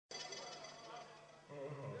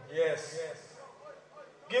Yes.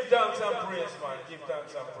 Give thanks and praise, man. Give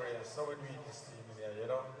thanks and praise. So we do it this evening here, you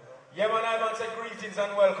know. Yeah, man, I want to say greetings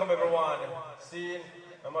and welcome everyone. See,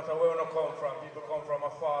 no matter where you come from, people come from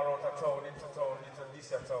afar out of town, into this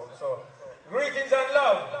town. So, greetings and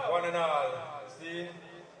love, one and all. See?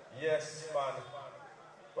 Yes, man.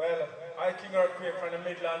 Well, I King Earthquake from the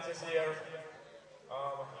Midlands is here.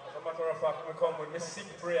 As a matter of fact, we come with my sick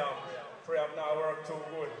preamp. Preamp now work too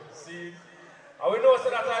good. See? And we know so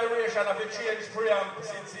that Iration have to change preamp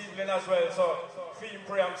since evening as well. So, feel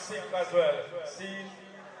preamp sick as well. See?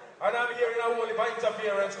 And I'm hearing a whole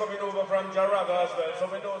interference coming over from Ragga as well. So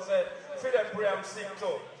we know say, feel them preamp sick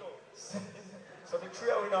too. So the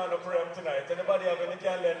three are on the preamp tonight. Anybody have any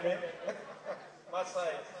can lend me? My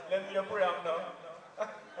side, lend me a preamp now.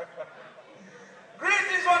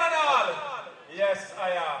 Greetings one and all. Yes,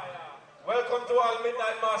 I am. Welcome to all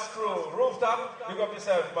Midnight Mass crew. Rooftop, big up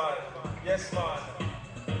yourself, man. Yes, man.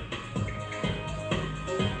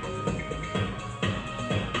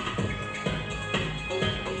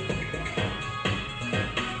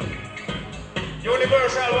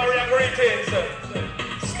 Universal Warrior greetings.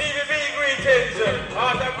 Stevie V greetings.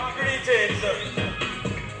 Arthur greetings.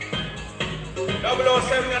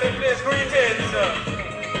 007 at the place greetings.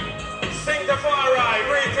 Sing the Far Right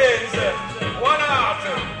greetings. One out.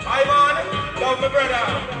 Hi man, love my brother.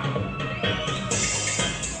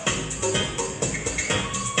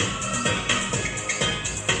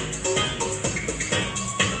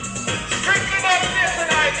 Strictly up here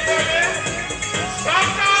tonight, you hear me? Stop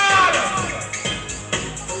down!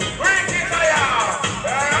 Greetings I am.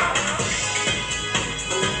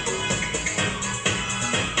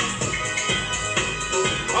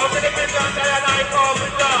 After the Midlands I call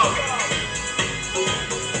it down.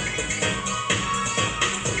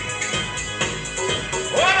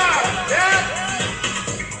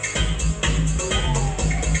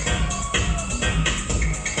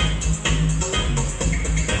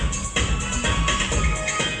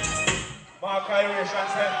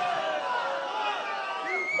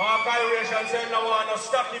 Iration said no one to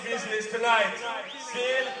stop the business tonight.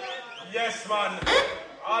 See? Yes, man.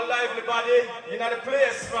 All lively body in the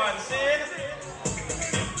place, man. See?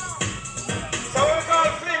 So we call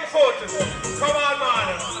fling foot. Come on,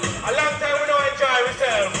 man. A long time we don't enjoy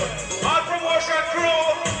ourselves. All promotion crew,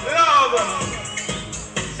 love.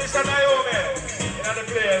 Sister Naomi in the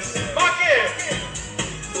place. Back here.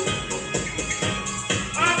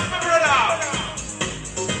 Ask my brother.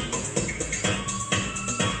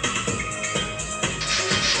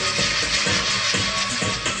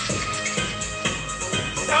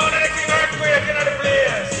 Sound of the King Earthquake in the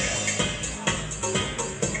place.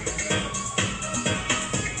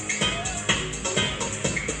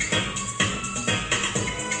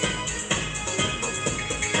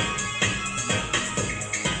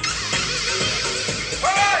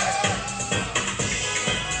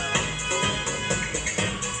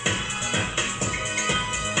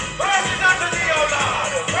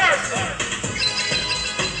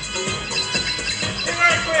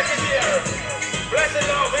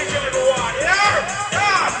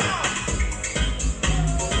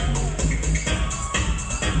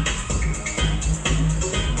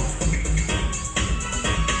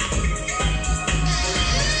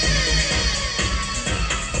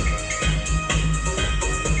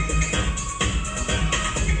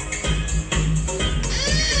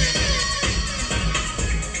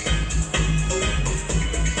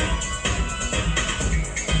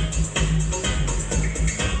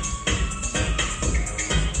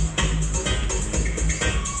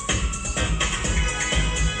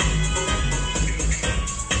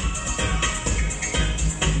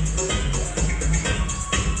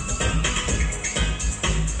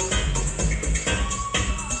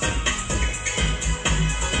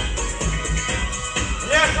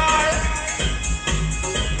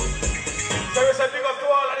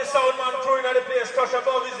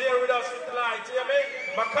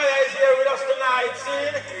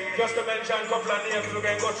 Just to mention a couple of names, we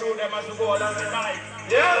can go through them as we go along the night.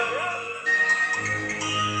 Yeah?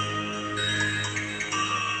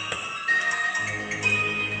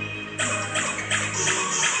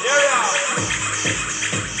 Here we are.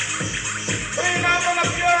 Bring out from the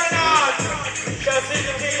pure in heart. Shall see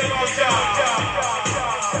the kingdom of God.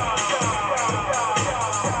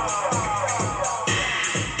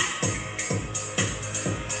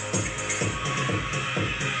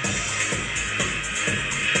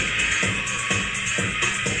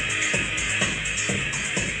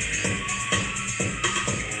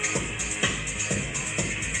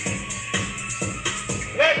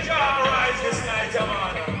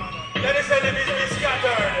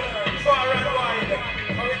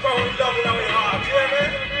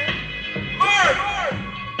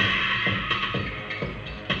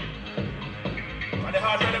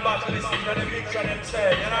 revolution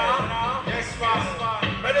himself, you know? Yes,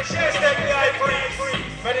 man. May the chest take the high priest.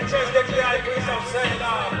 May the chest take the high priest of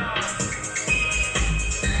Sailor.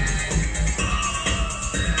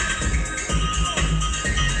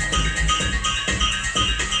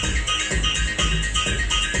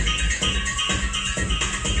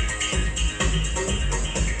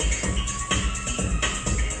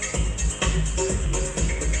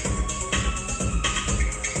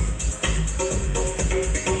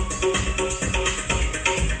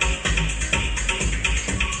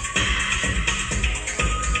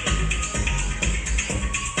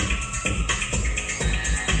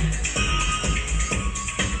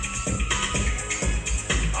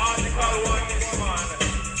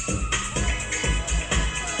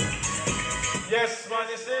 Yes, man,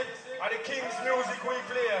 you see, at the King's music we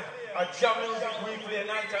play, at jam music we play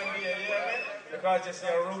night and day, yeah, man? Because you see,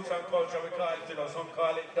 our roots and culture, we call it, you know, some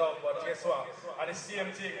call it dub, but guess what? At the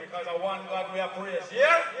same thing, because of one God we are praised,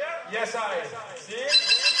 yeah? Yes, I. See?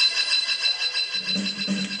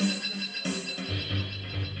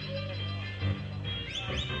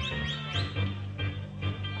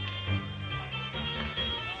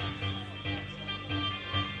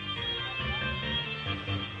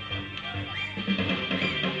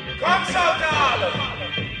 London.Southall!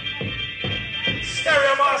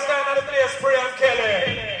 Stereo master in the place, Spray and Kelly.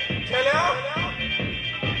 Kelly?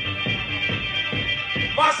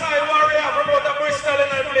 Masai warrior from out of Bristol in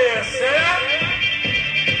the place, yeah?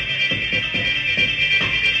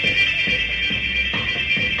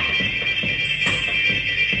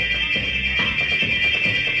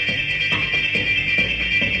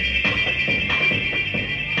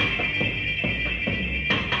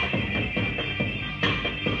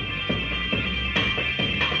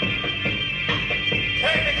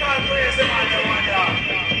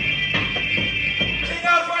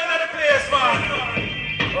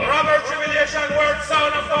 Word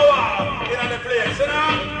sound of power in the place, you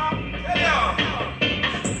know? Yeah.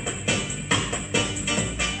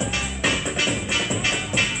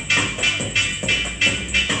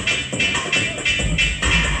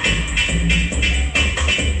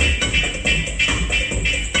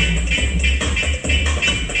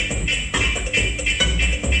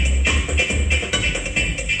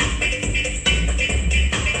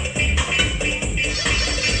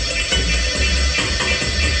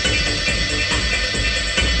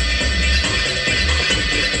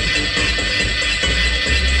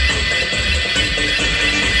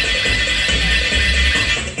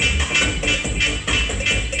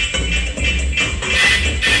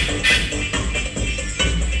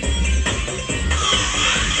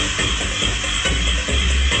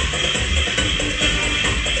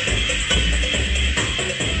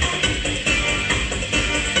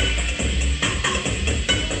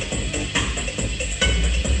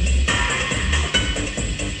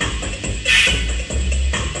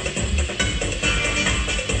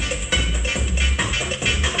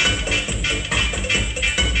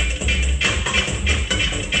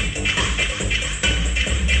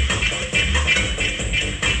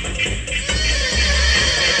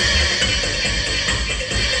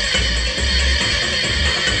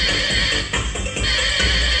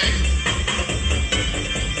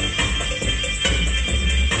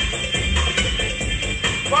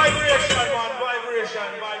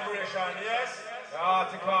 Vibration, yes? The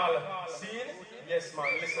article, scene? Yes, man,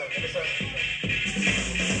 listen.